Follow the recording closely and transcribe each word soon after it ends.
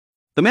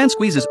The man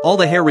squeezes all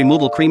the hair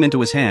removal cream into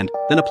his hand,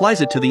 then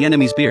applies it to the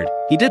enemy's beard.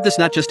 He did this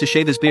not just to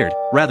shave his beard,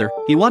 rather,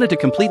 he wanted to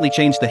completely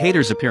change the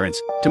hater's appearance,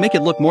 to make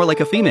it look more like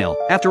a female.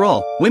 After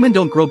all, women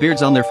don't grow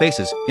beards on their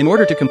faces. In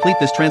order to complete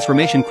this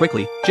transformation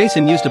quickly,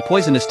 Jason used a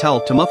poisonous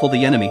towel to muffle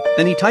the enemy,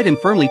 then he tied him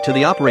firmly to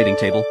the operating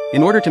table.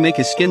 In order to make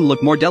his skin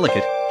look more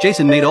delicate,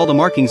 Jason made all the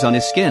markings on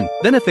his skin,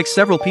 then affixed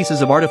several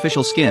pieces of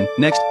artificial skin.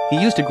 Next, he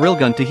used a grill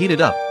gun to heat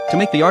it up, to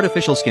make the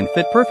artificial skin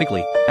fit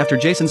perfectly. After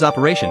Jason's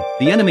operation,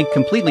 the enemy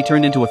completely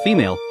turned into a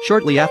female.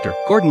 Shortly after,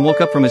 Gordon woke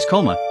up from his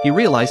coma. He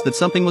realized that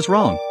something was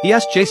wrong. He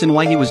asked Jason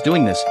why he was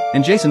doing this,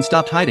 and Jason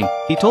stopped hiding.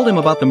 He told him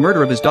about the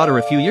murder of his daughter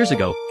a few years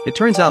ago. It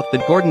turns out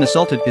that Gordon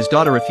assaulted his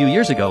daughter a few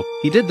years ago.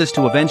 He did this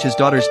to avenge his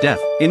daughter's death.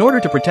 In order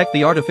to protect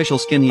the artificial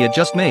skin he had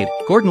just made,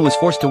 Gordon was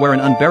forced to wear an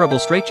unbearable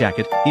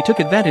straitjacket. He took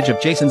advantage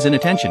of Jason's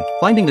inattention,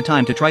 finding the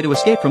time to try to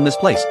escape from this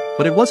place.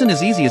 But it wasn't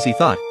as easy as he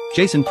thought.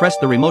 Jason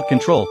pressed the remote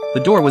control. The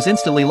door was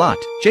instantly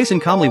locked.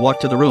 Jason calmly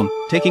walked to the room,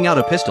 taking out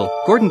a pistol.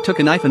 Gordon took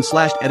a knife and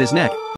slashed at his neck.